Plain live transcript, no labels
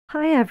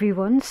Hi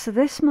everyone, so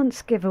this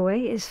month's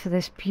giveaway is for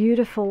this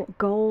beautiful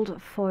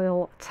gold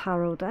foil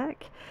tarot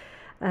deck.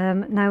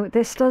 Now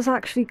this does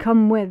actually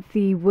come with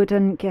the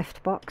wooden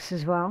gift box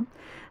as well,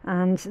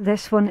 and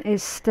this one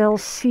is still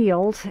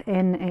sealed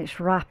in its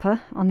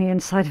wrapper on the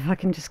inside if I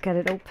can just get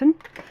it open.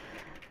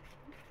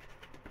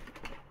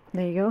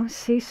 There you go,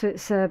 see, so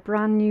it's a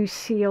brand new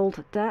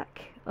sealed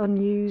deck,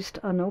 unused,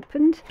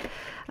 unopened,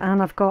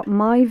 and I've got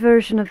my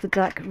version of the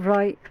deck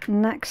right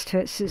next to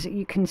it so that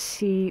you can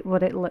see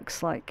what it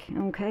looks like.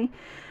 Okay,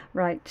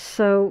 right,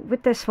 so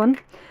with this one,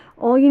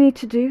 all you need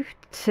to do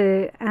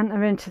to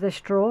enter into this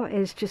draw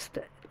is just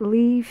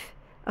leave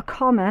a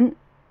comment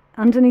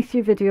underneath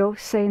your video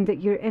saying that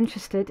you're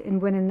interested in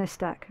winning this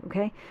deck.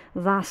 Okay,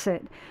 that's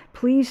it.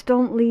 Please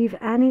don't leave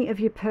any of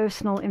your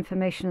personal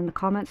information in the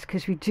comments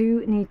because we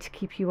do need to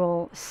keep you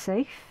all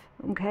safe.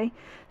 Okay,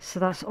 so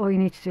that's all you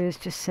need to do is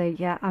just say,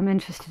 yeah, I'm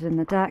interested in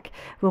the deck.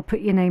 We'll put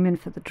your name in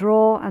for the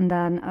draw and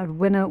then a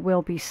winner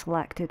will be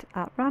selected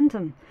at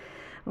random.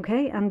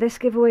 Okay, and this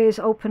giveaway is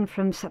open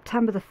from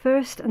September the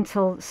 1st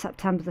until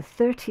September the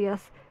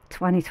 30th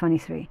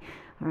 2023.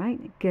 All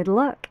right, good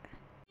luck.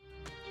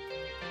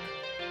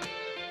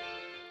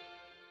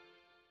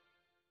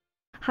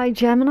 Hi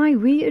Gemini,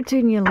 we are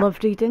doing your love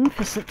reading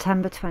for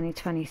September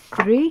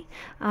 2023.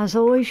 As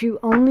always, you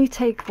only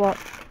take what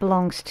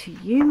belongs to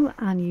you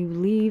and you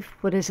leave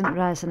what isn't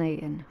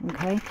resonating,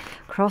 okay?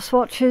 Cross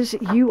watchers,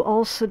 you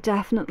also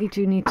definitely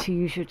do need to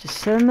use your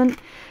discernment,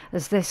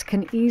 as this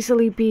can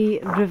easily be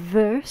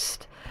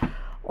reversed,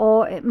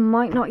 or it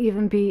might not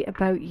even be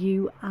about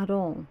you at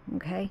all,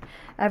 okay?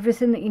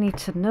 Everything that you need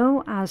to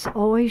know, as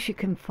always, you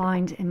can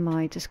find in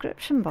my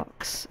description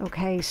box.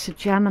 Okay, so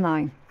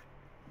Gemini,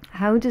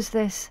 how does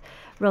this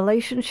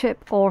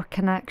relationship or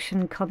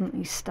connection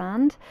currently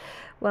stand?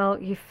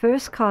 Well, your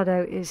first card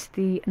out is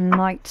the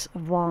Knight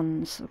of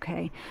Wands,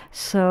 okay?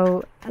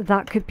 So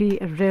that could be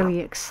a really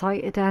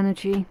excited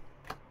energy,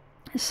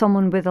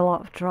 someone with a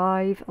lot of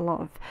drive, a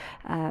lot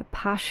of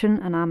passion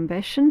and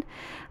ambition,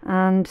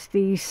 and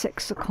the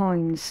Six of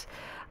Coins.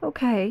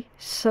 Okay,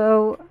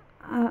 so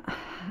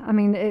I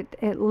mean,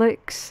 it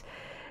looks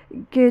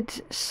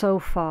good so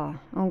far,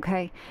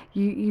 okay?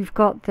 You've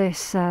got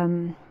this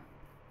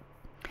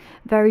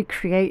very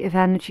creative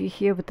energy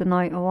here with the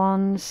Knight of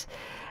Wands,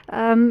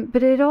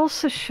 but it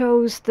also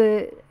shows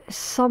that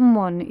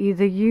someone,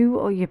 either you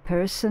or your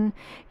person,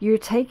 you're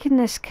taking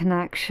this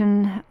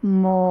connection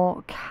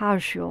more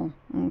casual.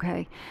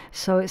 Okay,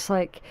 so it's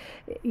like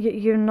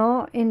you're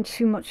not in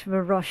too much of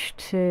a rush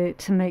to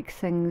make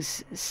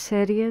things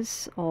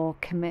serious or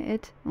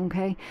committed.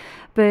 Okay,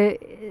 but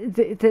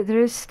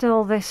there is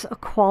still this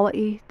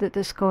equality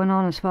that's going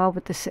on as well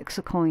with the Six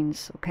of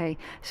Coins. Okay,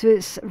 so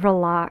it's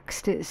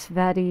relaxed, it's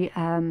very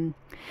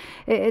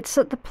it's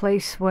at the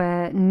place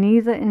where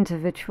neither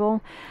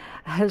individual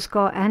has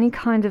got any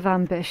kind of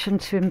ambition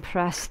to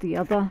impress the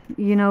other.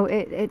 You know,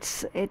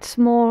 it's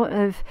more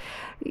of,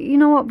 you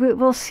know what,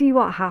 we'll see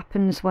what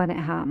happens when it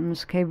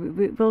happens. Okay,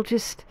 we'll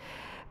just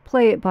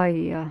play it by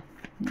ear.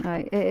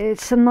 Right,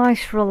 it's a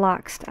nice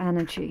relaxed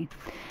energy.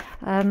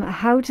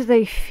 How do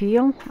they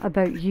feel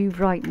about you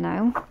right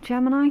now,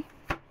 Gemini?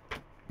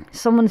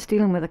 Someone's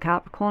dealing with a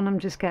Capricorn, I'm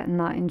just getting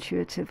that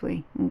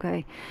intuitively.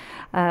 Okay,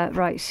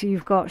 right, so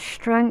you've got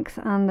Strength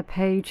and the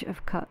Page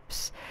of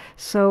Cups.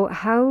 So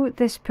how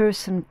this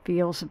person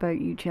feels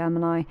about you,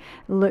 Gemini,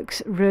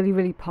 looks really,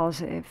 really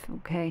positive.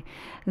 Okay,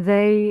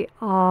 they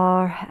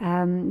are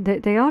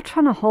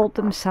trying to hold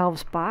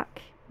themselves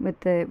back with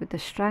the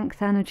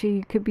Strength energy.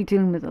 You could be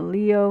dealing with a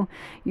Leo.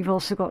 You've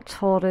also got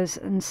Taurus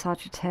and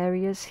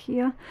Sagittarius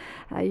here.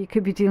 You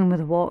could be dealing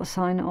with a water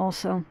sign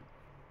also.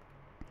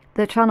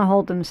 They're trying to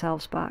hold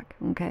themselves back,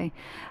 okay?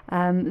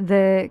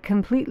 They're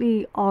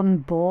completely on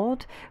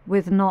board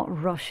with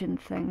not rushing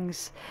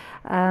things.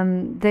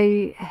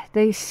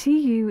 They see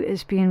you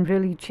as being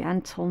really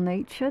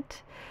gentle-natured,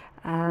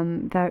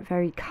 very,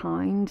 very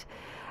kind,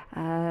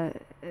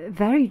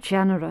 very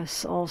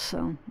generous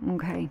also,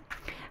 okay?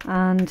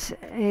 And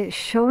it's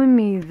showing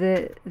me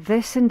that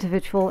this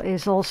individual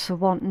is also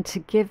wanting to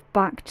give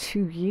back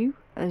to you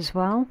as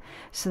well.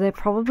 So they're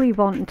probably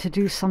wanting to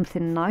do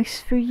something nice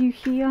for you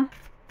here.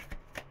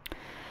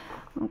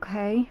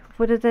 Okay,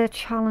 what are their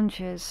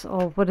challenges,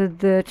 or what are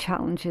the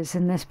challenges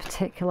in this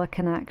particular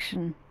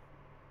connection?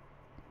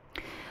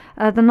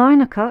 The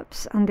Nine of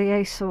Cups and the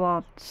Ace of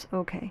Wands,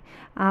 okay,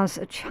 as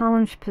a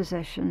challenge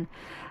position.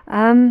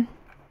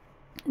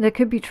 There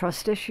could be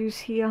trust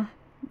issues here,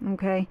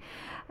 okay,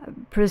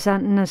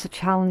 presenting as a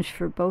challenge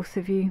for both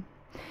of you.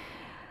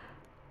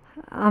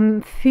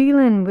 I'm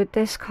feeling with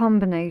this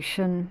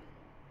combination,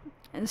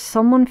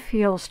 someone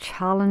feels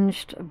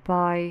challenged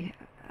by,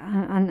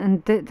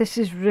 and this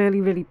is really,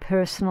 really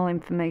personal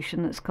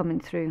information that's coming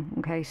through.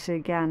 Okay, so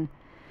again,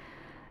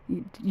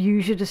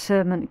 use your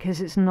discernment because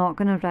it's not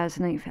going to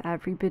resonate for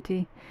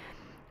everybody.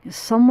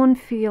 someone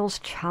feels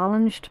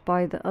challenged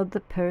by the other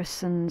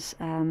person's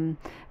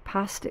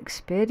past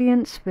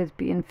experience with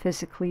being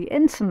physically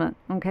intimate.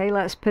 Okay,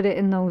 let's put it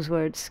in those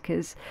words,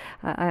 because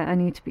I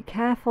need to be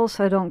careful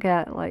so I don't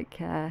get like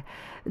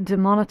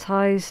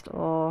demonetized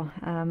or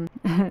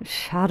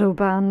shadow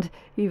banned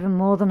even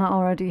more than I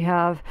already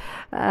have.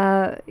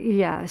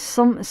 Yeah,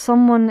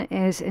 someone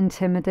is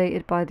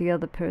intimidated by the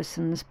other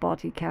person's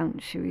body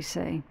count, should we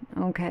say.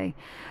 Okay,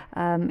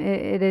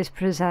 it is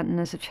presenting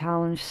as a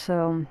challenge,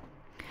 so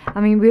I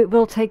mean,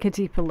 we'll take a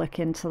deeper look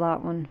into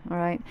that one, all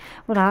right?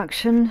 What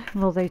action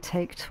will they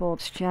take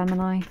towards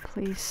Gemini,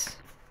 please?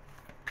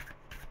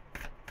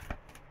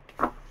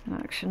 What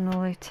action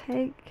will they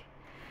take?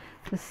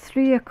 The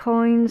 3 of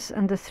Coins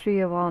and the 3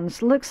 of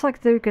Wands. Looks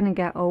like they're going to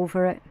get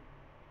over it,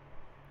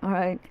 all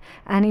right?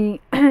 Any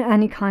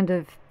kind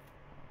of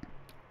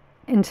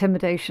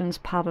intimidations,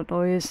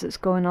 paranoias that's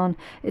going on,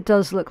 it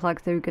does look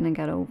like they're going to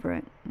get over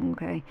it.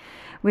 Okay,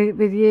 with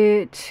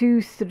your 2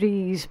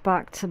 3s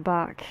back to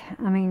back,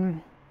 I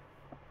mean,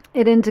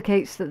 it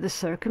indicates that the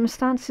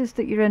circumstances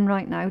that you're in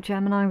right now,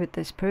 Gemini, with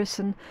this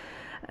person,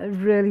 are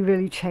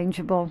really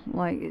changeable.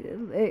 Like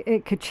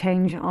it could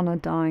change on a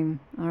dime.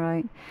 All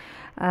right.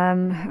 I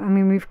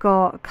mean, we've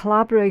got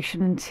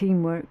collaboration and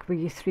teamwork with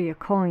your 3 of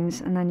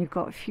Coins, and then you've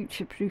got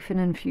future proofing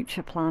and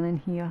future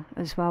planning here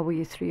as well with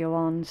your 3 of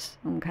Wands.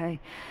 Okay,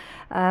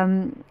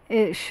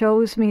 it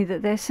shows me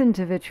that this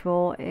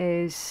individual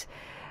is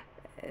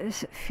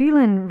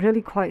feeling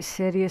really quite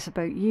serious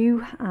about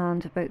you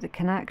and about the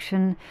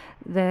connection.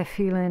 They're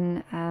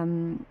feeling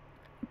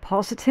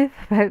positive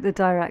about the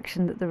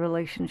direction that the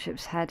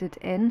relationship's headed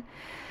in,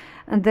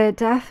 and they're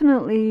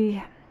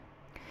definitely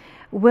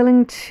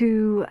willing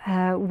to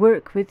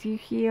work with you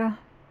here.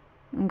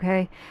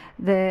 Okay,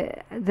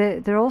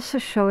 they're also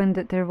showing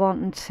that they're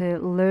wanting to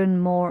learn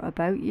more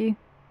about you.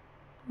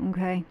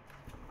 Okay,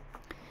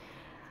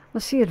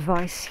 let's see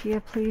advice here,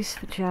 please,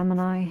 for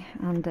Gemini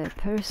and their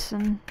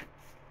person.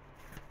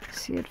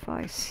 See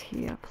advice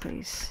here,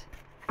 please.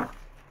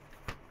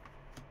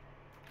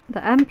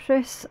 The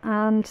Empress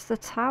and the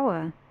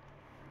Tower.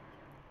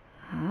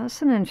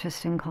 That's an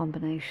interesting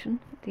combination.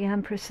 The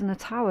Empress and the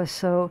Tower.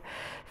 So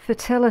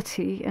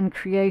fertility and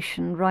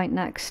creation right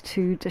next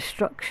to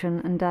destruction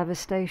and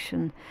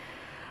devastation.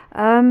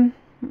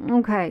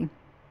 Okay.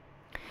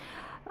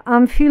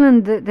 I'm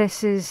feeling that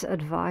this is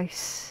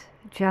advice,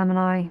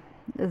 Gemini,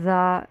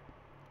 that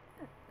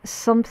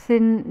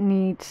something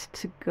needs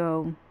to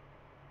go.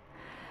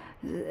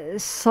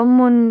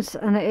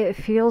 And it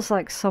feels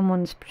like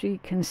someone's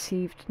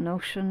preconceived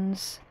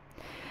notions.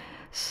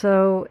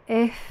 So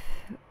if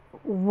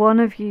one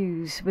of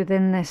yous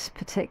within this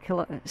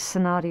particular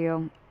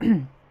scenario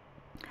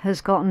has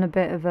gotten a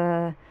bit of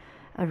a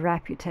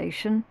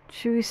reputation,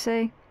 should we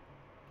say,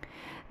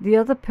 the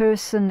other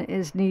person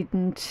is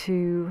needing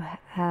to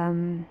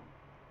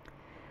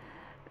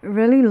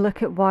really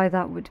look at why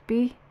that would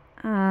be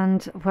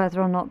and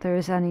whether or not there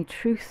is any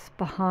truth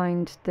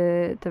behind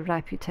the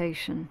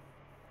reputation.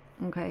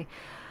 Okay,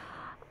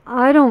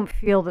 I don't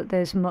feel that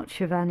there's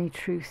much of any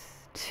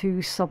truth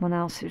to someone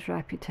else's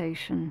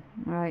reputation,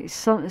 right?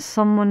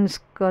 Someone's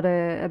got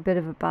a bit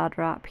of a bad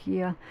rap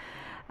here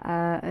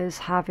as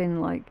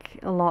having like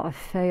a lot of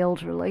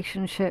failed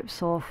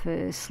relationships or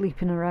for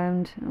sleeping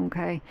around.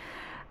 Okay,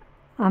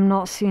 I'm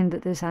not seeing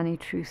that there's any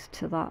truth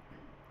to that.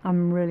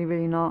 I'm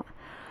really not.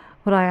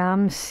 What I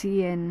am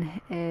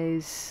seeing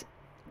is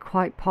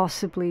quite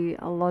possibly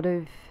a lot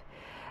of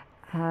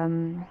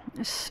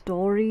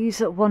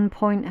stories at one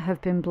point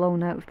have been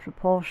blown out of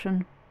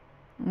proportion.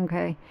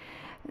 Okay,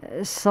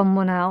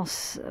 someone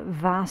else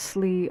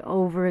vastly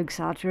over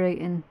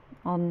exaggerating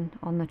on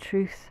the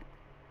truth.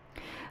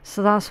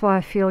 So that's why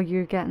I feel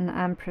you're getting the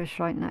Empress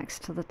right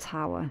next to the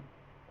Tower.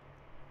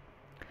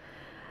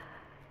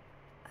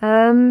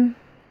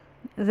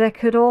 There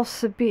could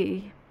also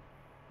be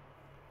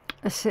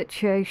a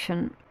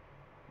situation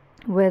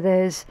where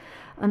there's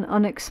an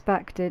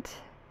unexpected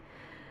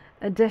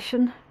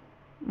addition.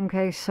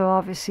 Okay, so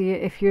obviously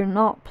if you're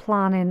not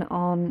planning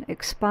on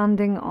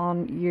expanding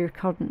on your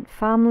current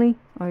family,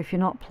 or if you're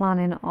not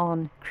planning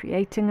on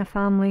creating a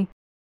family,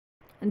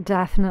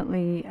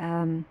 definitely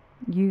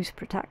use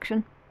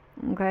protection.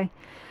 Okay,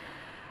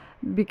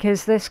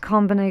 because this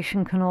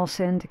combination can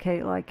also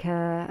indicate like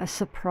a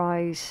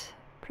surprise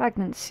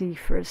pregnancy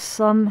for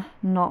some,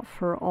 not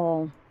for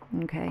all.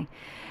 Okay,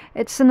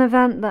 it's an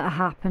event that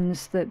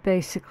happens that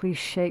basically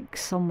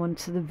shakes someone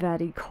to the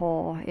very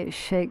core. It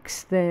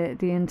shakes the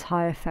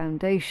entire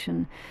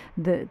foundation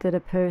that a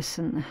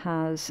person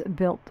has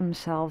built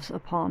themselves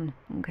upon.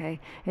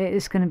 Okay, it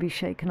is going to be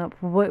shaken up.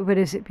 What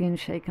is it being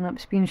shaken up?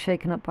 It's being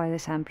shaken up by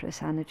this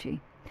Empress energy.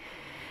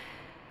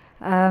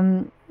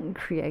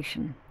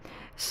 Creation.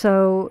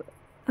 So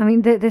I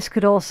mean, this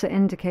could also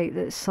indicate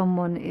that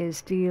someone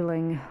is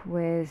dealing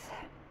with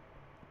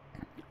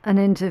an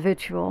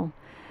individual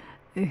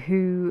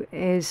who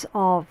is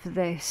of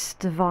this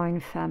divine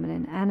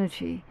feminine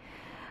energy,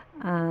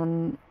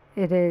 and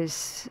it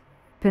has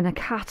been a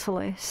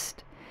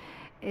catalyst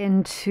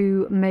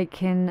into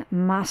making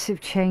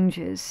massive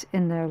changes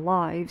in their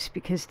lives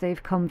because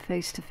they've come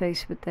face to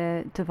face with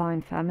their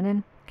divine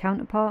feminine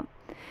counterpart.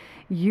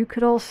 You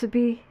could also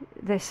be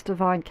this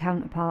divine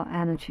counterpart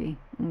energy.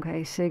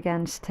 Okay, so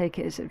again, just take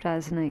it as it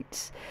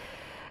resonates.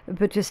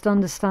 But just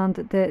understand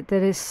that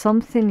there is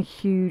something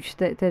huge,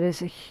 that there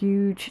is a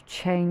huge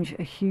change,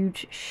 a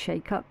huge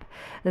shake-up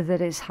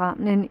that is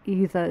happening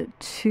either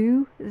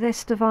to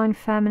this divine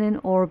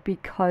feminine or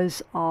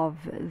because of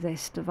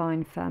this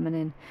divine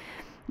feminine.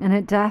 And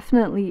it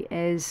definitely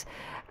is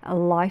a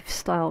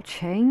lifestyle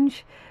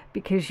change,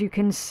 because you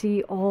can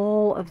see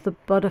all of the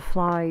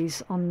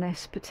butterflies on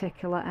this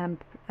particular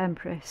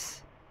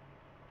Empress.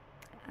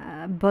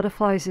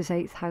 Butterflies is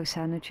 8th house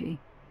energy.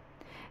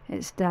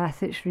 It's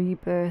death, it's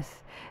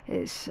rebirth,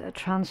 it's a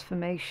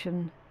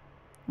transformation,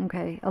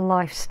 okay, a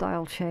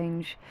lifestyle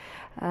change.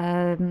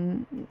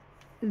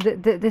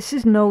 This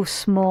is no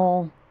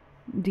small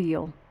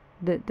deal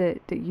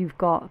that you've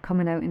got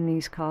coming out in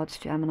these cards,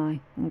 Gemini,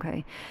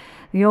 okay.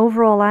 The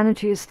overall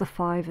energy is the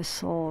 5 of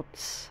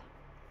Swords.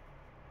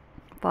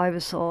 5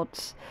 of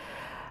Swords.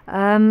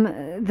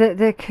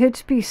 There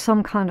could be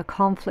some kind of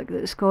conflict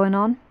that's going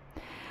on.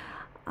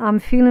 I'm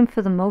feeling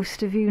for the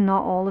most of you,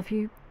 not all of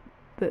you,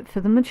 but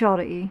for the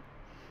majority,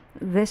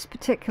 this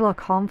particular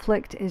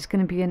conflict is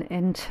going to be an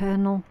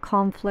internal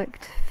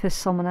conflict for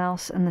someone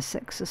else. And the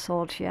 6 of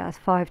Swords, yeah,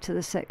 5 to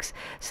the 6.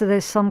 So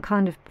there's some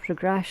kind of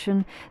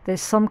progression,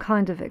 there's some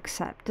kind of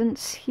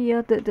acceptance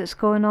here that's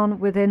going on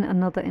within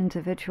another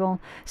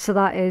individual. So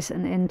that is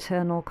an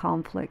internal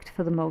conflict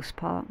for the most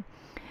part.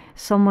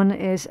 Someone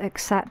is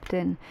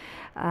accepting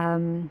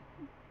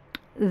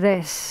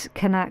this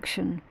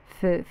connection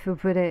for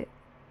what it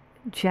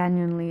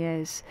genuinely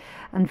is.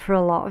 And for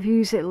a lot of you,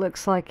 it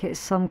looks like it's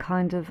some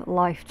kind of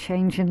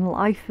life-changing,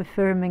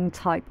 life-affirming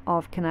type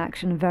of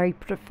connection, very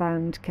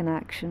profound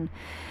connection,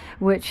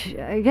 which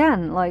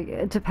again,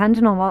 like,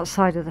 depending on what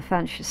side of the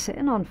fence you're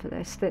sitting on for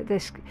this, that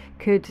this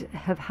could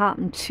have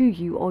happened to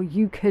you, or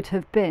you could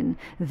have been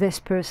this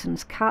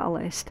person's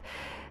catalyst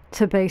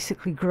to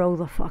basically grow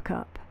the fuck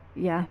up.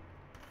 Yeah,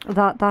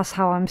 that's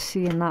how I'm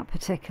seeing that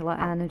particular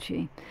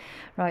energy.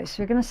 Right,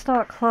 so we're going to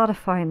start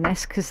clarifying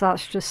this, because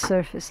that's just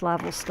surface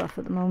level stuff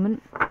at the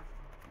moment.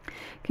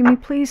 Can we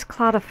please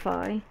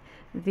clarify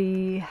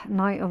the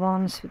Knight of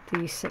Wands with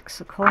the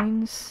 6 of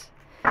Coins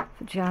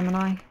for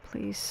Gemini,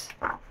 please?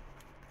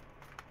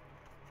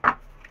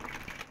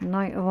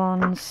 Knight of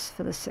Wands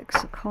for the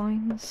 6 of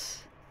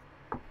Coins.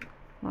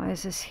 Why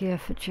is this here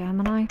for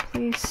Gemini,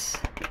 please?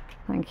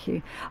 Thank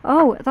you.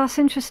 Oh, that's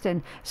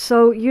interesting.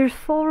 So your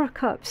 4 of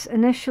Cups,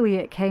 initially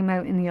it came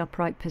out in the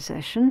upright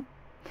position,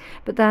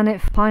 but then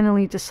it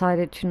finally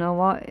decided, you know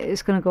what,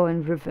 it's going to go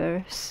in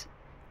reverse.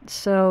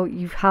 So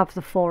you have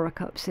the 4 of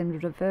Cups in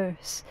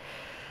reverse.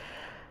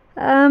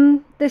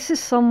 This is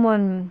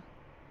someone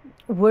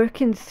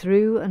working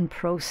through and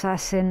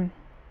processing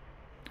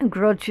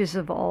grudges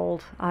of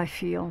old, I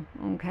feel,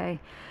 okay.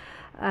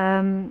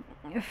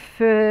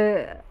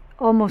 For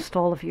almost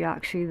all of you,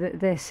 actually, that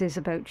this is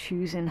about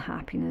choosing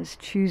happiness,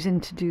 choosing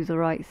to do the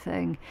right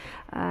thing,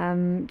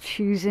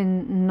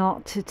 choosing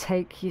not to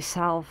take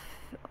yourself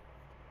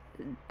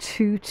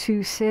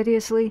too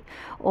seriously,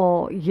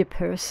 or your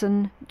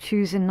person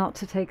choosing not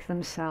to take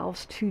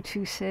themselves too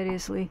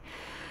seriously,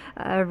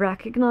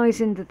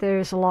 recognizing that there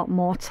is a lot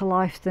more to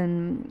life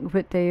than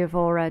what they have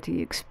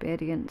already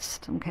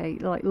experienced, okay,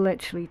 like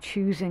literally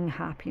choosing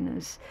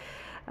happiness.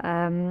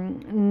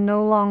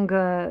 No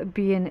longer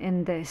being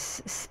in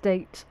this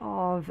state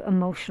of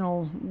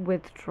emotional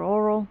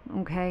withdrawal,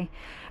 okay,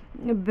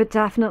 but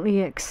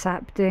definitely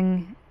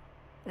accepting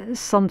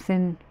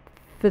something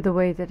for the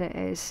way that it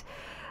is.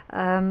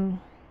 I'm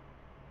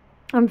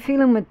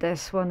feeling with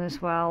this one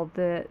as well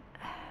that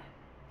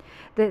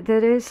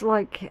there is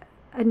like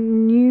a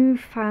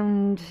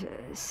newfound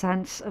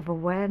sense of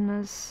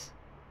awareness,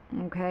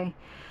 okay.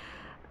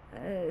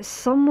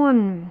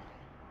 Someone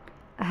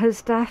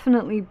has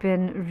definitely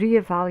been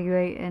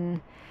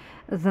reevaluating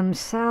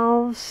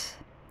themselves,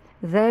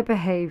 their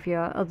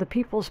behavior, other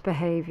people's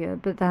behavior,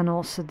 but then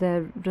also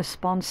their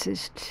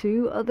responses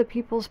to other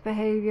people's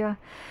behavior.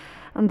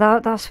 And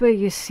that's where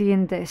you're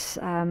seeing this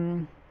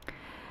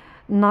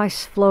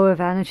nice flow of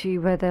energy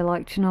where they're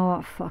like, you know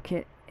what, fuck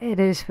it, it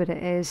is what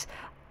it is.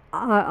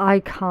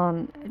 I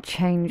can't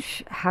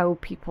change how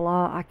people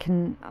are. I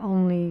can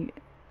only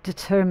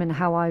determine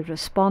how I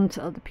respond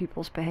to other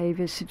people's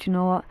behaviors. So do you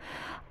know what,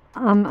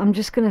 I'm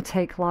just going to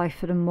take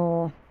life at a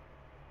more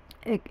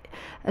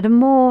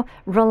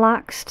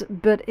relaxed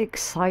but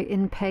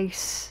exciting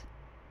pace,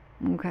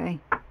 okay.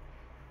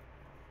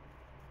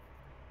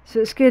 So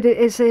it's good. It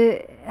is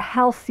a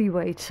healthy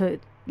way to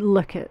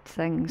look at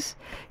things.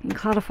 You can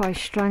clarify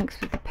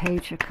strength with the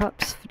Page of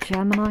Cups for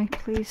Gemini,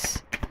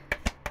 please.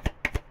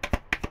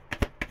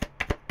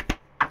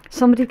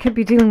 Somebody could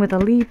be dealing with a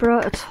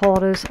Libra, a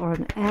Taurus, or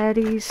an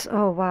Aries.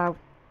 Oh, wow.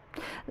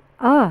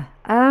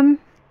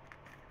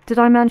 Did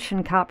I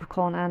mention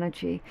Capricorn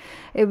energy?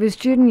 It was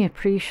during your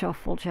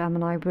pre-shuffle,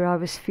 Gemini, where I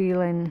was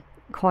feeling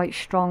quite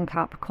strong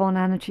Capricorn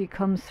energy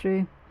come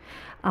through.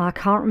 I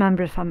can't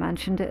remember if I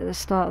mentioned it at the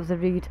start of the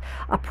read.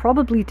 I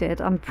probably did.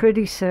 I'm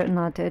pretty certain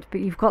I did. But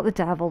you've got the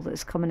devil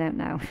that's coming out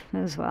now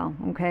as well.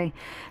 Okay.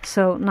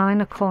 So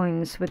 9 of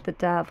coins with the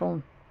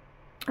devil.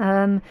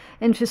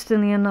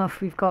 Interestingly enough,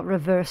 we've got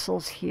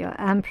reversals here.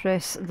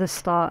 Empress, the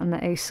Star, and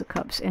the Ace of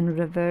Cups in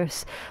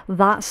reverse.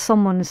 That's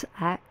someone's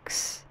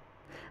ex.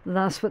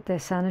 That's what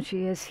this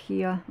energy is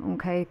here.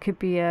 Okay. It could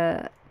be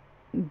a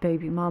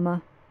baby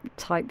mama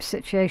type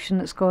situation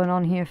that's going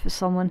on here for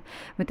someone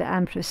with the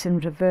Empress in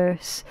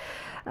reverse.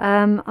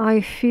 I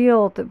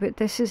feel that what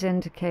this is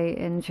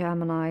indicating,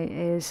 Gemini,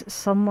 is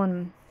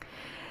someone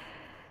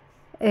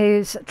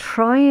is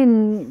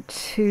trying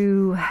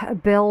to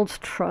build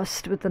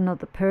trust with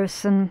another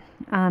person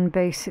and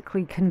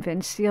basically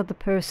convince the other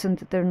person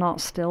that they're not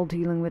still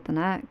dealing with an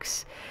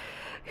ex.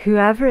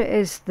 Whoever it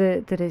is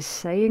that is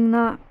saying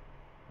that,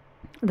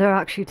 they're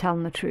actually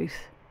telling the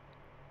truth.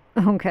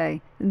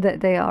 Okay,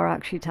 that they are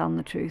actually telling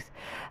the truth.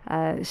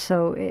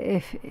 So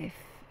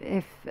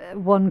if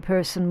one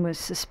person was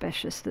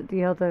suspicious that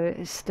the other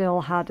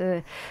still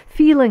had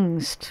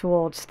feelings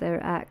towards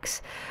their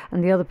ex,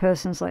 and the other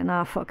person's like,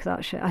 nah, fuck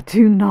that shit, I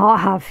do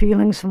not have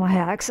feelings for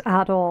my ex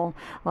at all,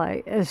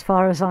 like, as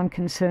far as I'm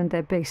concerned,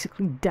 they're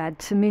basically dead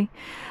to me,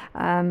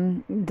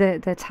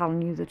 they're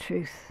telling you the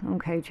truth.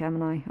 Okay,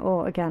 Gemini.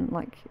 Or again,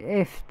 like,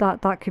 if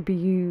that could be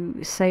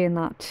you saying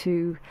that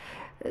to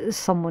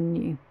someone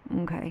new.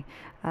 Okay,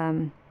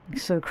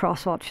 so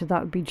cross-watcher,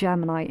 that would be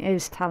Gemini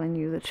is telling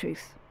you the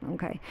truth.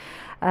 Okay,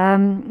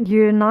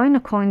 your 9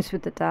 of coins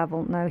with the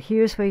devil. Now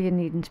here's where you're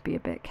needing to be a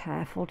bit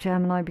careful,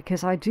 Gemini,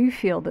 because I do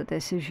feel that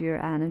this is your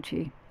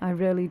energy. I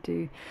really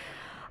do.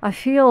 I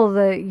feel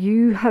that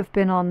you have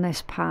been on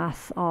this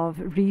path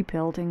of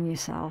rebuilding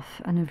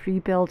yourself and of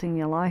rebuilding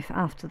your life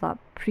after that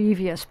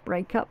previous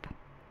breakup.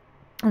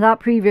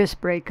 That previous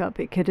breakup,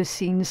 it could have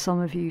seen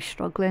some of you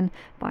struggling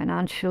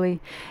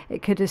financially.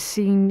 It could have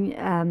seen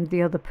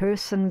the other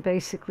person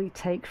basically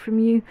take from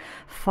you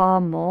far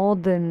more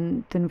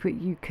than what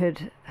you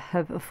could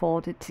have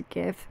afforded to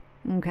give.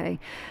 Okay,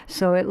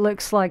 so it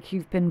looks like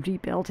you've been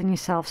rebuilding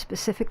yourself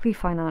specifically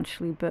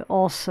financially, but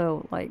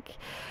also like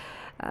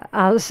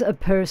as a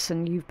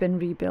person, you've been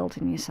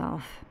rebuilding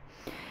yourself.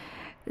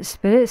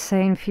 Spirit's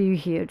saying for you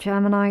here,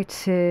 Gemini,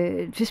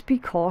 to just be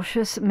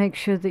cautious. Make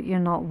sure that you're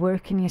not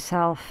working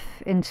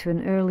yourself into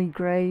an early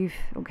grave.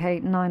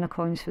 Okay, 9 of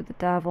coins for the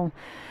devil.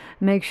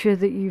 Make sure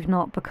that you've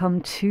not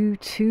become too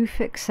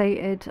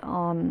fixated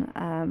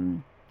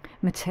on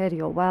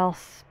material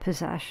wealth,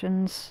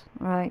 possessions,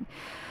 right?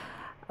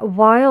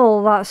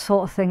 While that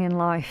sort of thing in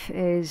life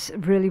is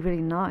really,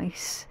 really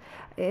nice,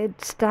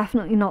 it's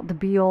definitely not the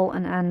be-all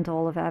and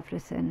end-all of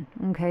everything.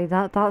 Okay,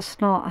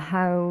 that's not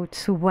how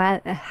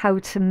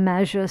to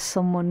measure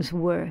someone's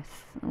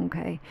worth.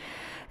 Okay,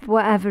 for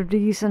whatever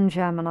reason,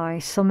 Gemini,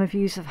 some of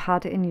you have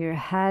had it in your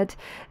head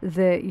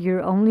that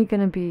you're only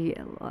going to be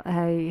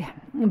a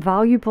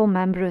valuable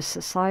member of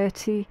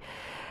society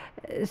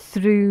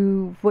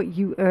through what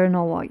you earn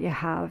or what you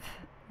have.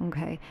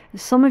 Okay,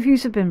 some of you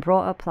have been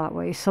brought up that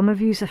way. Some of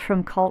you are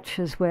from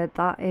cultures where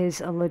that is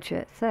a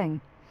legit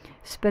thing.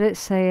 Spirit's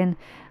saying,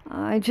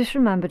 I just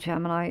remember,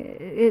 Gemini,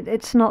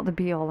 it's not the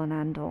be-all and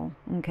end-all.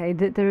 Okay,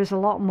 there is a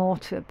lot more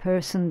to a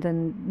person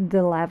than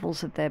the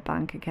levels of their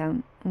bank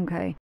account.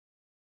 Okay,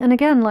 and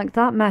again, like,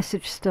 that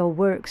message still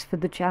works for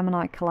the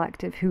Gemini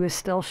collective who is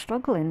still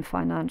struggling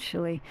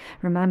financially.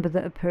 Remember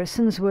that a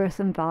person's worth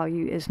and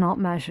value is not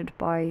measured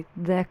by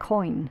their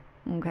coin.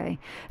 Okay,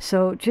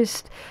 so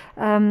just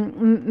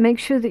make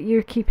sure that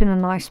you're keeping a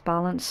nice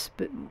balance,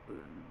 but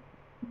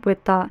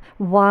with that,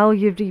 while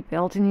you're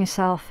rebuilding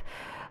yourself,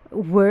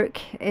 work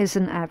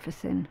isn't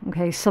everything.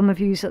 Okay, some of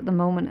you at the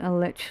moment are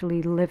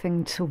literally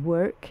living to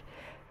work.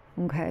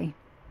 Okay,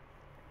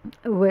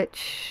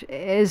 which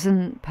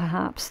isn't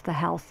perhaps the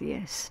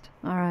healthiest.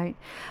 All right,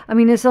 I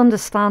mean, it's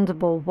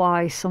understandable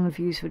why some of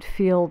you would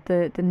feel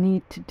the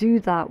need to do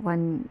that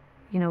when,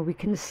 you know, we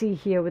can see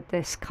here with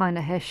this kind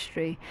of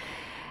history,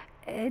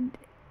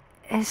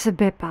 it's a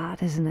bit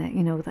bad, isn't it?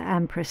 You know, the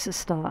Empress, the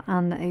Star,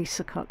 and the Ace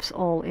of Cups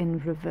all in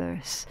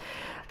reverse.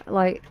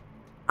 Like,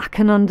 I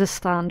can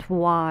understand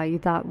why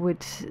that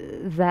would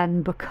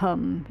then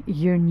become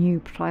your new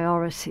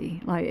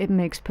priority. Like, it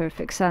makes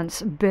perfect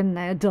sense. Been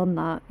there, done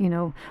that, you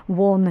know,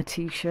 worn the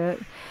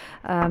t-shirt.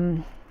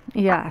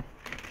 Yeah,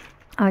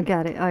 I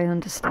get it, I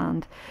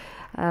understand.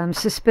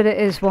 So Spirit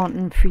is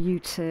wanting for you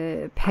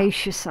to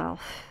pace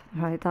yourself,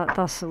 right?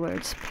 That's the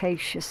words,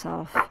 pace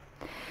yourself.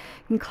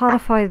 You can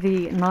clarify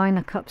the 9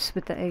 of Cups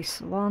with the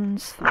Ace of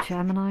Wands for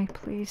Gemini,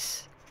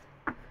 please.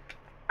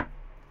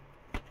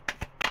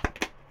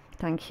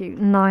 Thank you.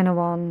 9 of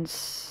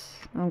Wands.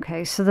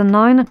 Okay, so the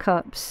 9 of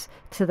Cups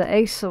to the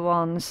Ace of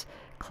Wands,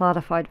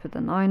 clarified with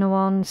the 9 of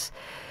Wands.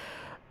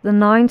 The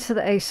 9 to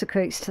the Ace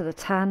equates to the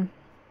 10,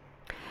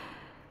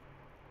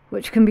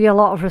 which can be a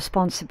lot of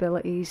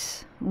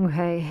responsibilities.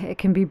 Okay, it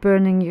can be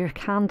burning your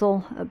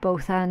candle at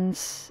both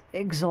ends,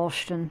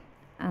 exhaustion.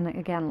 And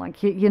again,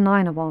 like, your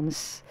 9 of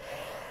Wands,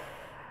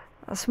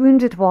 that's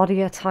wounded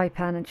warrior type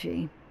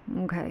energy.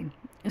 Okay,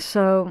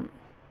 so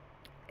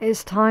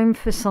it's time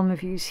for some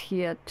of you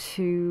here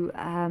to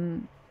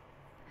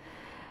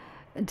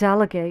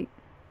delegate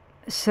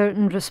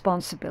certain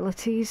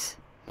responsibilities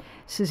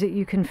so that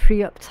you can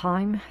free up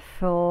time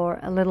for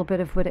a little bit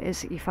of what it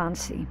is that you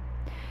fancy.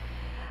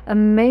 A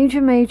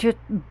major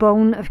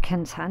bone of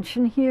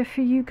contention here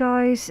for you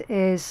guys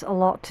is a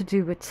lot to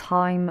do with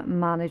time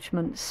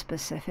management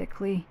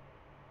specifically.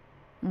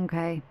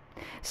 Okay,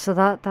 so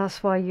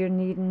that's why you're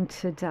needing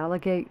to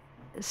delegate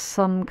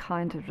some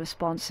kind of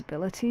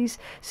responsibilities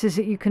so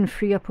that you can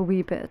free up a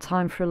wee bit of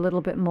time for a little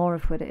bit more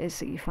of what it is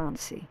that you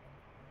fancy.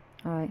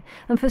 All right,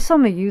 and for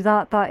some of you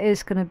that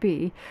is going to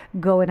be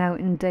going out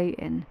and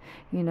dating,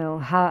 you know,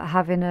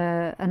 having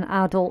an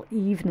adult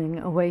evening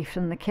away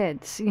from the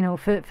kids. You know,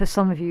 for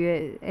some of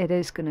you it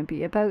is going to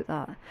be about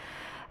that.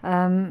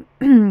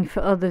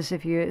 For others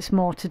of you it's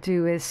more to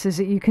do with so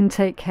that you can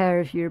take care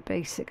of your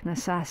basic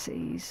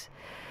necessities.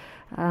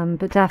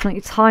 But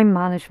definitely time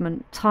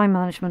management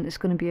is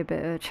going to be a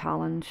bit of a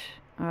challenge.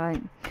 All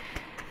right,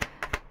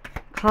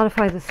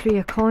 clarify the 3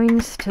 of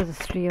coins to the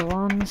 3 of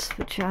wands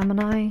for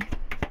Gemini.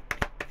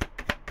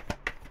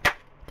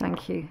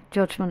 Thank you.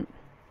 Judgment.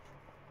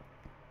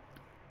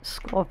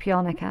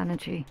 Scorpionic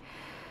energy.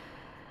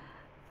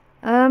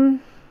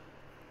 I'm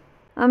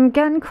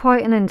getting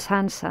quite an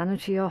intense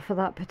energy off of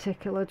that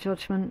particular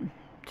judgment,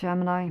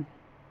 Gemini.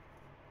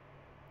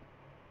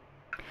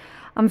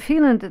 I'm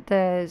feeling that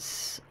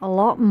there's a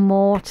lot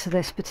more to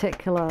this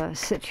particular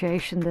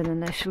situation than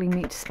initially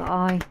meets the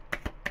eye.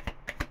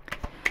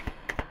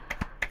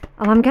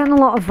 And I'm getting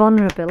a lot of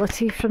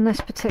vulnerability from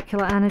this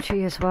particular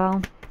energy as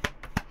well.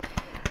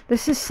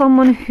 This is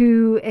someone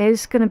who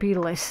is going to be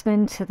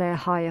listening to their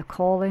higher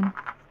calling.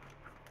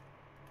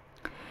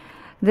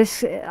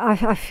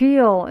 I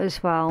feel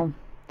as well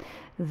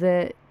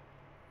that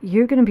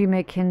you're going to be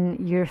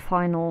making your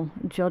final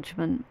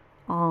judgment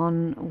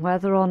on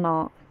whether or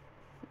not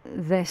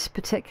this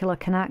particular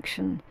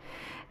connection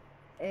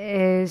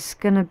is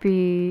going to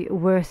be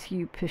worth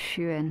you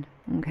pursuing.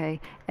 Okay,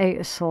 8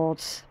 of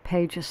Swords,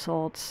 Page of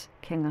Swords,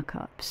 King of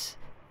Cups.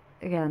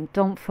 Again,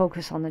 don't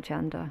focus on the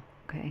gender.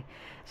 Okay,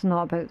 it's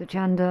not about the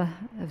gender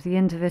of the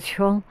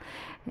individual.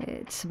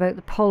 It's about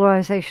the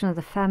polarization of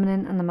the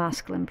feminine and the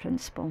masculine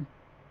principle.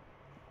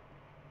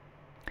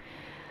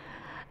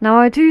 Now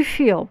I do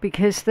feel,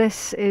 because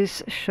this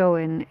is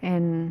showing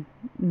in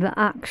the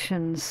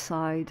actions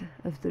side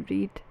of the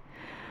read,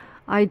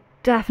 I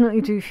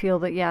definitely do feel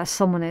that, yeah,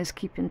 someone is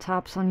keeping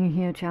tabs on you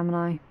here,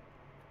 Gemini.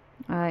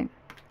 Alright,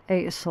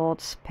 8 of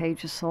Swords,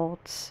 Page of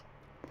Swords.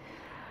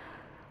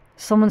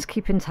 Someone's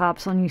keeping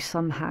tabs on you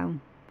somehow.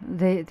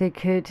 They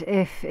could,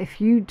 if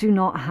you do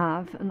not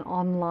have an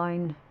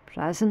online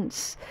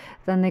presence,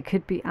 then they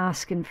could be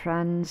asking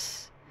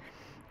friends,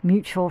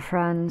 mutual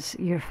friends,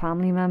 your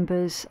family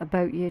members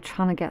about you,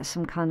 trying to get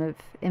some kind of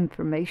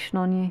information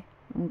on you.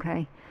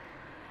 Okay,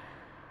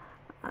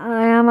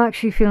 I am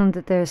actually feeling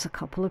that there's a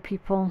couple of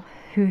people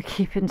who are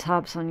keeping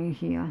tabs on you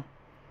here.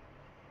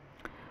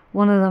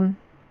 One of them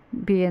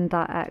being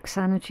that X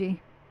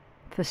energy,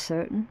 for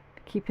certain,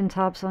 keeping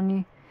tabs on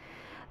you.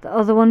 The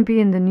other one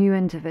being the new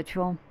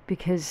individual,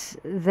 because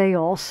they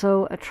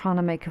also are trying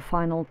to make a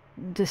final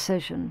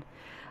decision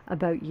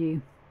about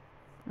you.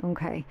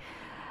 Okay,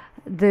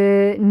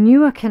 the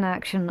newer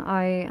connection,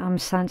 I am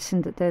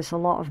sensing that there's a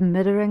lot of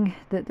mirroring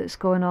that's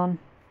going on.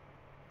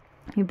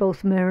 You're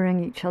both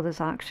mirroring each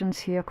other's actions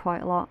here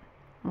quite a lot.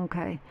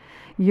 Okay,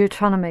 you're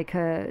trying to make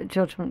a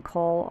judgment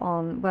call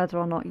on whether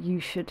or not you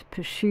should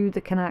pursue the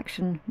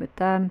connection with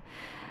them.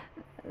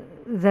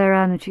 Their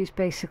energy is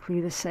basically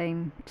the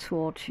same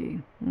towards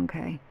you.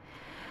 Okay,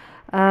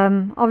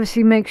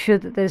 obviously make sure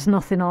that there's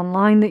nothing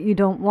online that you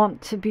don't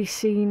want to be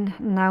seen.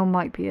 Now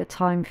might be a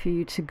time for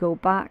you to go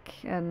back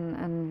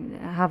and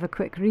have a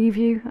quick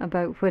review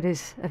about what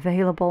is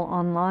available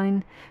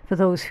online for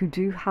those who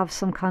do have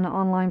some kind of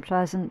online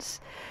presence.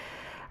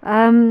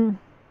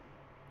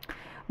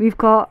 We've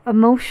got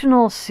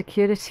emotional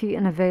security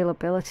and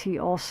availability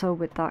also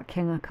with that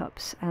King of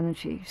Cups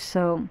energy.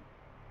 So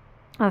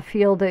I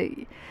feel that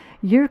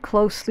you're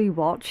closely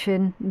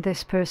watching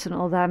this person,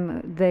 or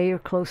they are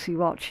closely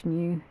watching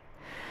you,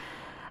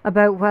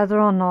 about whether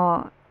or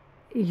not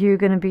you're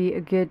going to be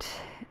a good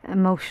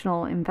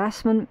emotional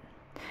investment,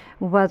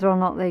 whether or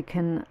not they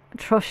can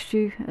trust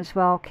you as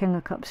well, King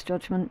of Cups,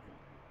 Judgment,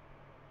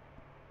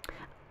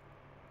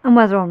 and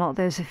whether or not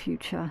there's a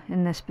future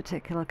in this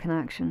particular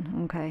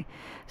connection. Okay,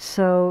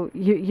 so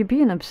you're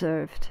being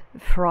observed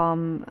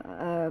from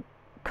a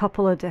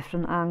couple of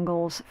different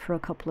angles for a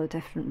couple of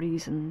different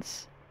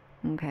reasons.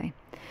 Okay.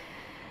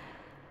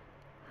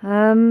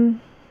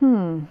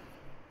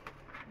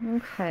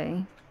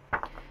 Okay.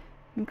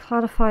 And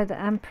clarify the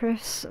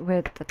Empress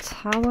with the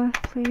Tower,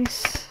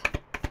 please,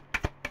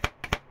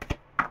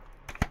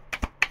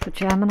 for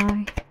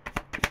Gemini.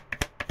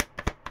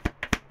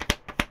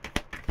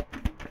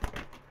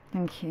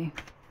 Thank you.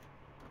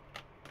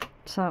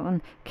 So that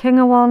one, King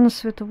of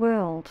Wands with the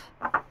World.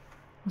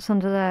 What's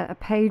under there? A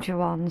Page of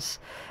Wands.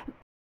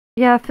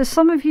 Yeah, for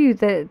some of you,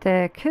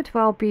 there could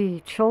well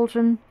be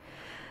children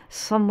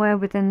somewhere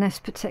within this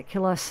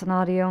particular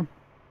scenario.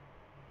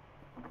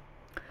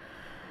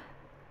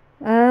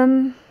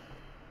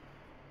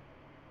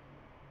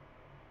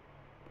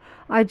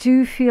 I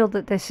do feel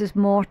that this is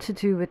more to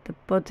do with the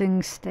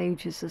budding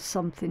stages of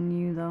something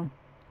new, though.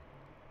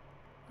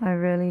 I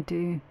really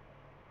do.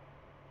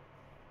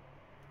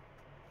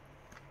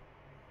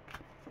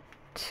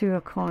 Two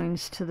of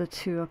coins to the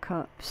Two of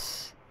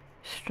Cups.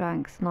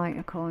 Strength, Knight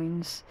of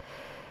Coins.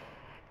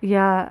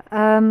 Yeah,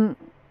 2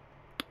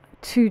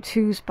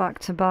 2s back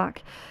to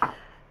back.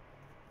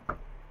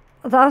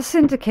 That's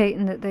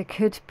indicating that there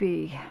could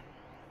be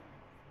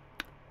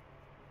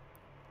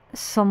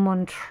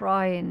someone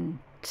trying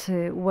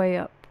to weigh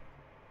up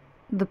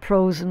the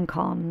pros and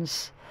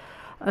cons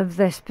of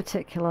this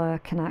particular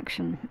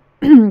connection.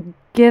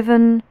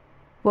 Given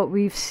what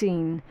we've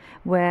seen,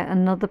 where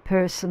another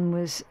person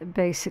was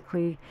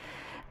basically,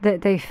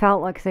 that they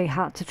felt like they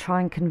had to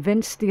try and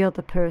convince the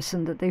other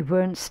person that they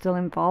weren't still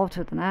involved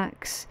with an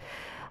ex.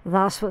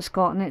 That's what's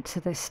gotten it to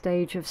this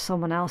stage of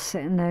someone else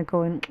sitting there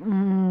going,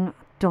 I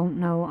don't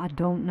know.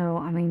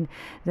 I mean,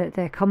 that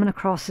they're coming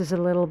across as a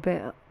little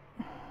bit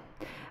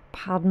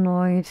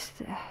paranoid.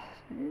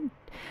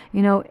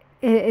 You know,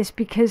 it's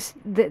because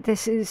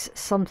this is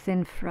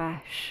something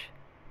fresh.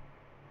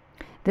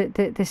 That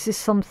this is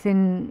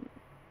something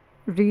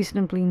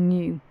reasonably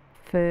new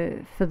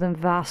for the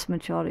vast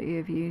majority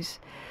of yous.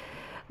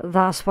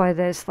 That's why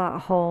there's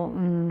that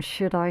whole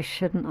should I,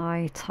 shouldn't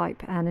I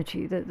type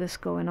energy that's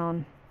going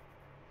on.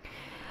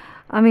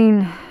 I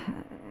mean,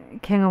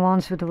 King of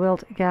Wands with the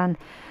World again.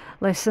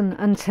 Listen,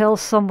 until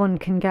someone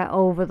can get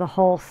over the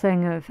whole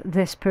thing of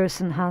this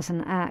person has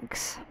an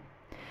ex,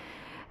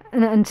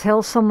 and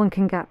until someone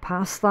can get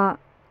past that,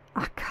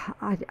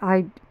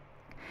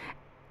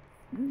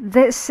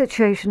 this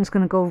situation's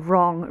going to go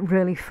wrong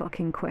really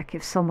fucking quick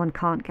if someone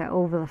can't get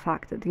over the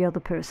fact that the other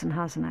person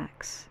has an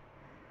ex.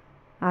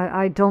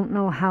 I don't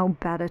know how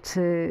better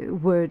to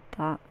word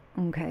that,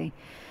 okay?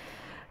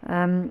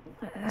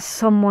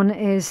 Someone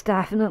is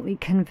definitely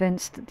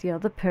convinced that the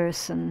other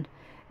person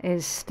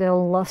is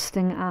still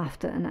lusting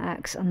after an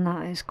ex, and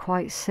that is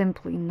quite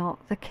simply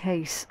not the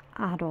case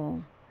at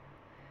all.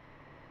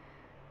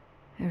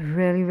 It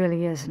really,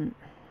 really isn't.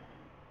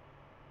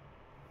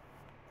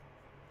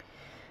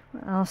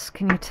 What else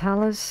can you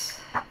tell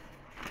us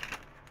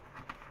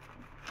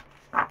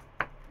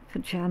for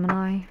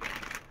Gemini?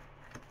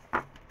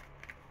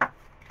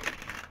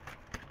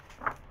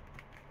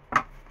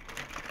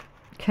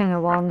 King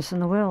of Wands in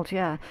the World,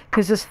 yeah.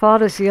 Because as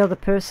far as the other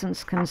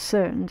person's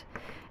concerned,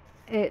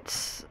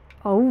 it's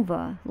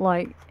over.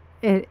 Like,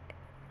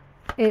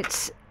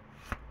 it's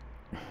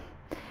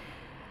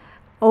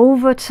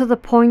over to the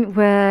point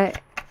where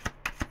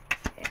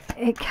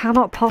it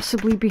cannot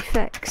possibly be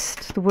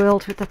fixed. The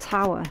World with the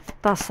Tower.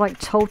 That's like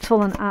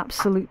total and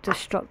absolute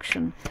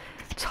destruction.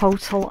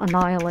 Total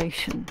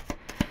annihilation.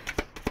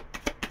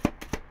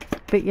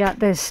 But yet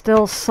there's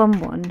still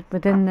someone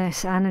within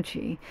this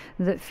energy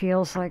that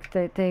feels like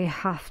they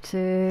have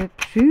to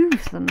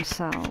prove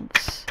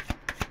themselves.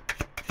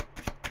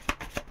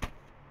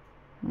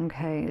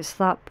 Okay, it's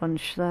that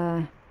bunch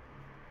there.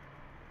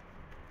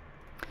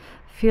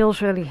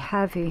 Feels really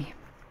heavy.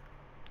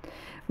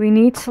 We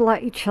need to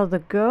let each other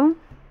go.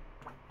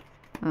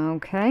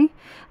 Okay,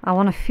 I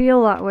want to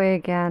feel that way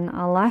again.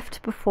 I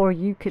left before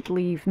you could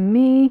leave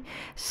me.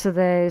 So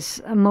there's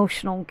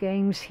emotional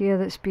games here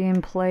that's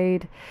being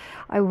played.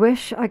 I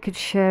wish I could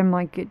share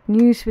my good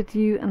news with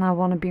you, and I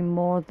want to be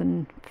more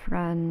than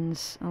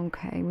friends.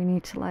 Okay, we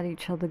need to let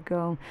each other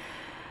go.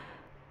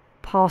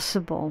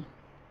 Possible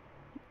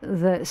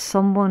that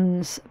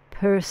someone's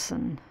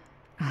person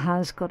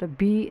has got a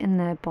bee in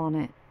their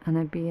bonnet and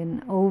are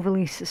being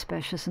overly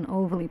suspicious and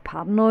overly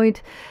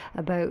paranoid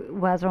about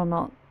whether or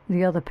not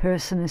the other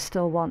person is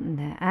still wanting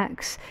their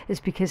ex, is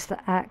because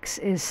the ex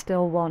is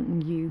still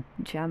wanting you,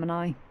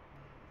 Gemini.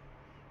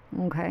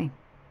 Okay.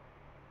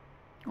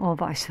 Or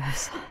vice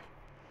versa.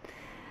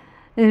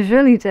 It's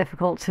really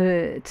difficult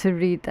to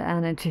read the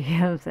energy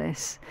of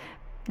this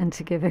and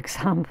to give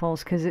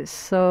examples, because it's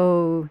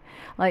so,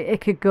 like, it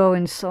could go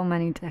in so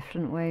many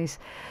different ways.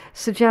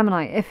 So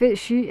Gemini, if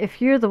it's you, if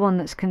you're the one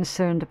that's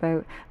concerned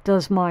about,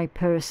 does my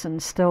person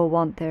still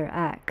want their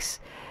ex,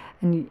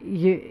 and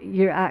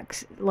your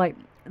ex, like,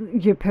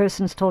 your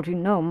person's told you,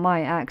 no,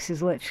 my ex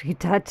is literally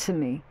dead to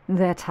me,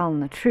 they're telling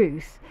the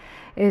truth,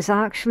 is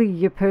actually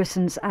your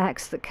person's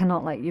ex that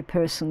cannot let your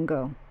person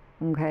go.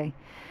 Okay,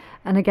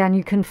 and again,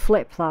 you can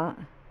flip that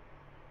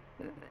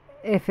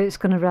if it's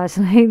going to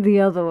resonate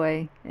the other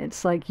way.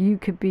 It's like you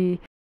could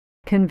be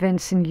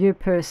convincing your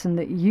person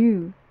that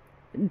you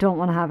don't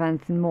want to have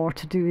anything more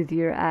to do with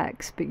your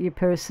ex, but your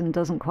person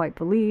doesn't quite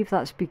believe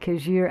that's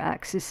because your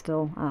ex is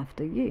still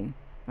after you,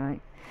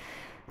 right?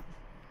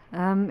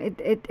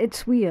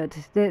 It's weird.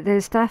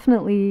 There's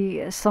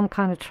definitely some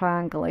kind of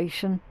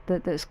triangulation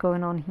that's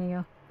going on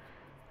here.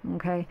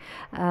 Okay,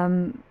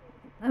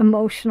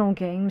 emotional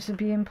games are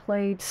being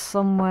played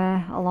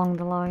somewhere along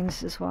the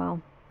lines as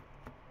well.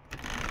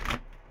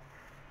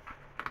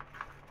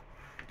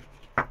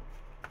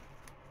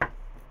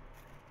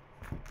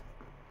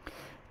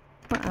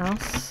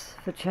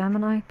 for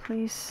Gemini,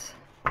 please.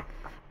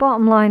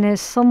 Bottom line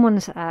is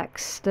someone's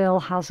ex still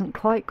hasn't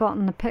quite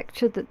gotten the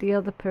picture that the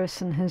other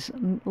person has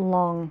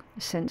long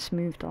since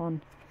moved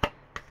on.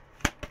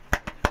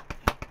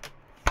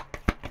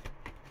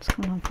 What's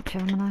going on for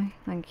Gemini?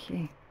 Thank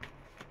you.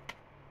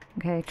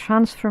 Okay,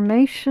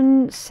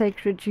 transformation,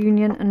 sacred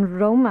union, and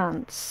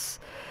romance.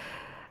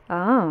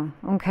 Ah,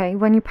 okay.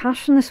 When you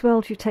passion this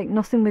world, you take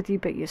nothing with you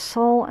but your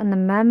soul and the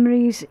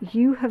memories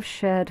you have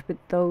shared with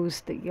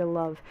those that you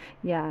love.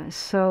 Yeah,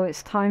 so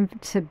it's time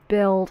to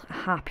build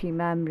happy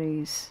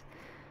memories.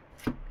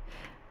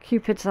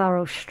 Cupid's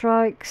arrow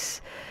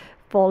strikes,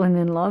 falling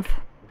in love.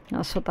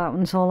 That's what that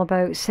one's all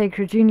about.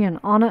 Sacred union.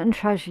 Honor and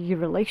treasure your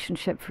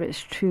relationship, for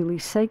it's truly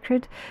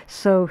sacred.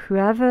 So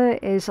whoever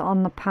is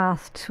on the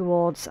path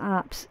towards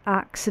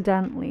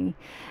accidentally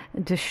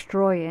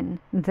destroying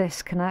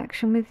this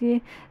connection with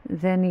you,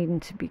 they're needing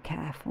to be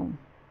careful.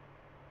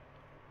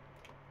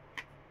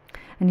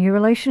 And your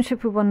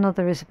relationship with one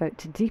another is about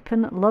to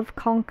deepen. Love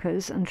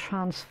conquers and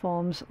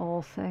transforms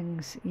all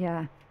things.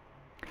 Yeah.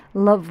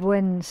 Love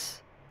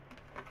wins.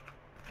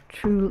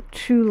 True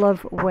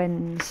love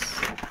wins.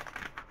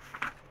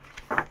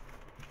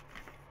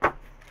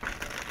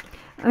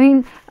 I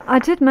mean, I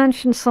did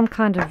mention some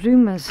kind of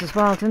rumours as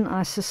well, didn't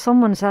I? So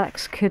someone's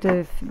ex could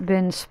have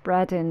been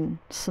spreading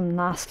some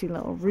nasty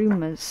little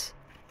rumours,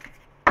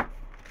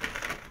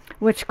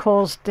 which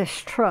caused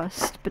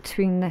distrust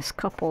between this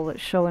couple that's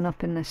showing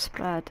up in this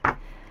spread.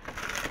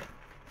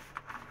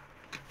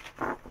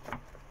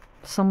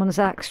 Someone's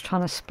ex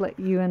trying to split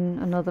you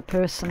and another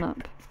person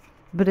up,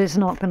 but it's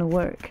not going to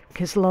work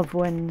because love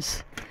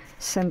wins.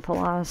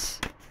 Simple as.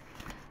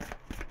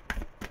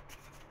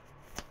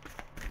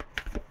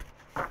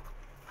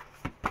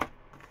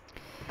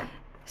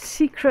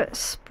 Secret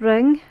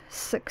spring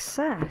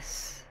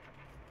success.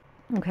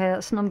 Okay,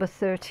 that's number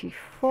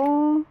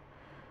 34.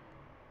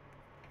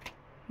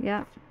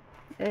 Yeah,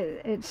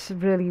 it's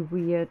really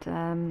weird.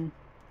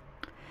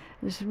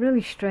 It's a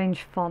really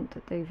strange font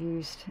that they've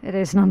used. It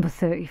is number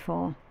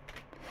 34.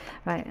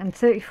 Right, and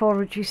 34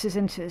 reduces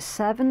into a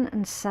 7,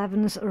 and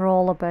 7s are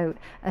all about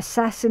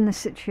assessing the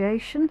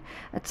situation,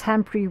 a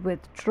temporary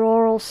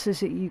withdrawal so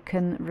that you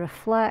can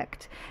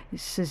reflect,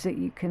 so that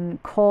you can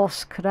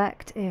course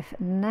correct if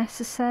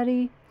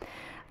necessary.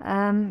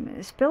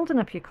 It's building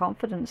up your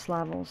confidence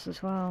levels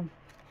as well.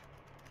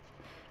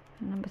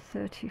 Number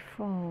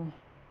 34.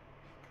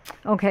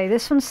 Okay,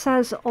 this one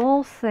says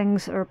all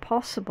things are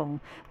possible.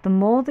 The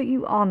more that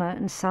you honor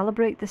and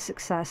celebrate the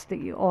success that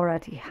you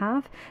already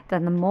have,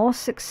 then the more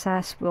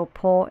success will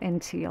pour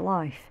into your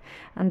life.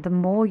 And the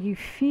more you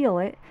feel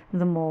it,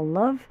 the more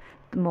love,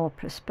 the more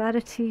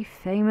prosperity,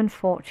 fame and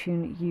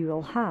fortune you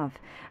will have.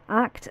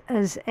 Act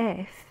as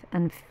if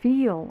and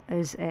feel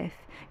as if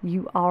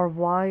you are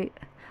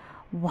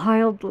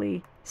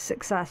wildly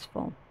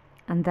successful,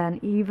 and then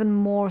even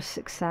more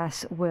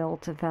success will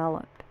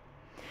develop.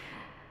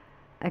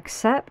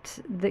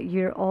 Accept that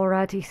you're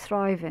already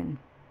thriving.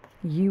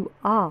 You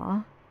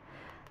are.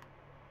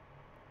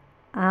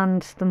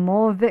 And the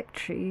more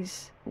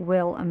victories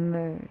will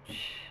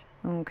emerge.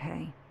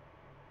 Okay.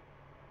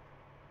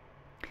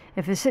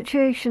 If a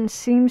situation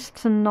seems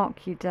to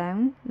knock you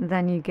down,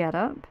 then you get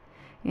up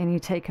and you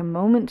take a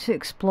moment to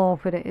explore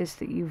what it is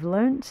that you've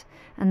learnt,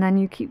 and then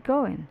you keep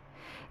going.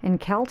 In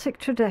Celtic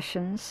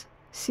traditions,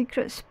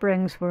 secret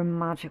springs were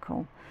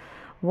magical.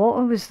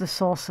 Water was the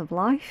source of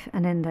life,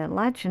 and in their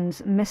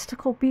legends,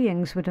 mystical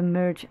beings would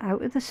emerge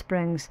out of the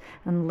springs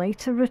and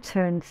later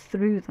return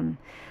through them.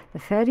 The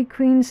fairy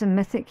queens and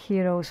mythic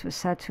heroes were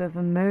said to have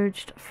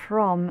emerged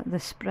from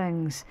the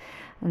springs,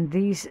 and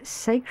these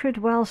sacred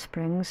well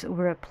springs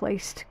were a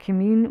place to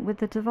commune with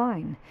the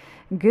divine.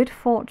 Good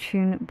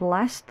fortune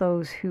blessed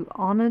those who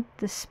honoured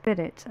the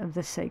spirit of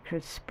the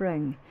sacred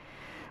spring.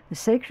 The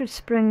sacred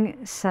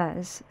spring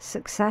says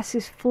success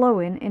is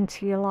flowing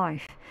into your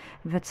life.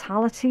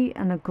 Vitality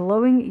and a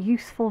glowing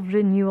youthful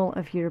renewal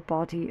of your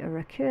body are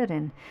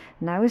occurring.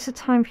 Now is the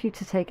time for you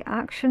to take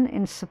action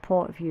in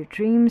support of your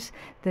dreams.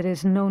 There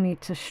is no need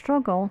to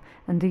struggle,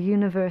 and the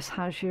universe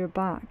has your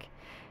back.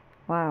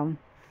 Wow.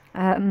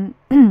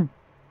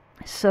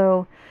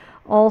 So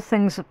all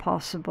things are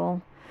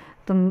possible.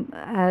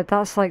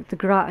 That's like the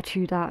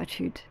gratitude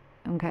attitude.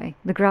 Okay,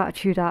 the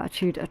gratitude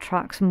attitude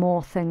attracts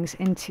more things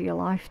into your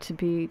life to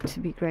be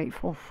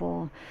grateful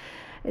for.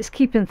 It's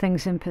keeping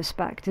things in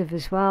perspective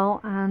as well,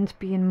 and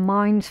being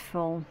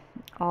mindful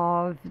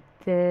of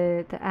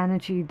the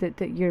energy that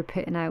you're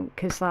putting out,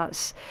 because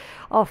that's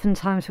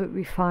oftentimes what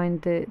we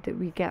find that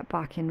we get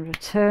back in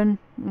return.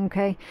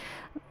 Okay,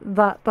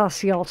 that's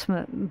the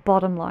ultimate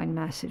bottom line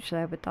message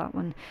there with that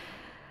one.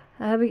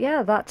 But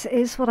yeah, that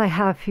is what I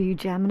have for you,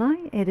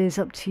 Gemini. It is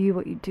up to you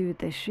what you do with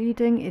this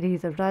reading. It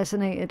either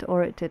resonated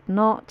or it did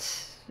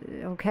not.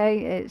 Okay,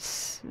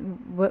 it's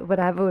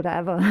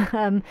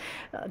whatever.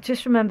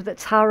 Just remember that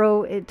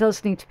tarot, it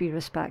does need to be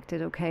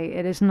respected. Okay,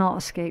 it is not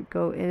a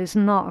scapegoat. It is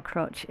not a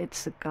crutch.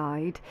 It's a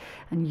guide,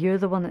 and you're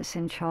the one that's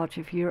in charge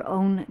of your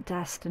own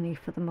destiny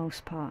for the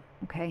most part.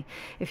 Okay,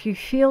 if you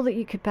feel that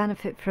you could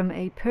benefit from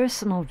a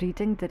personal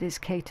reading that is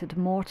catered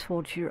more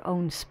towards your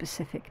own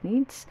specific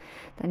needs,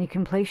 then you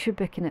can place your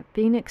booking at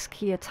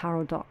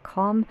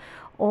phoenixkeiatarot.com,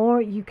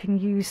 or you can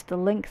use the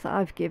link that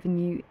I've given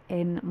you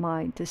in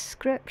my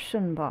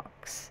description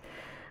box.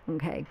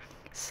 Okay,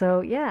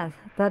 so yeah,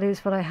 that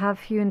is what I have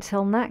for you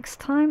until next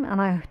time,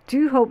 and I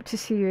do hope to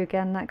see you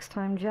again next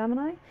time,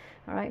 Gemini.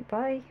 All right,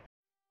 bye.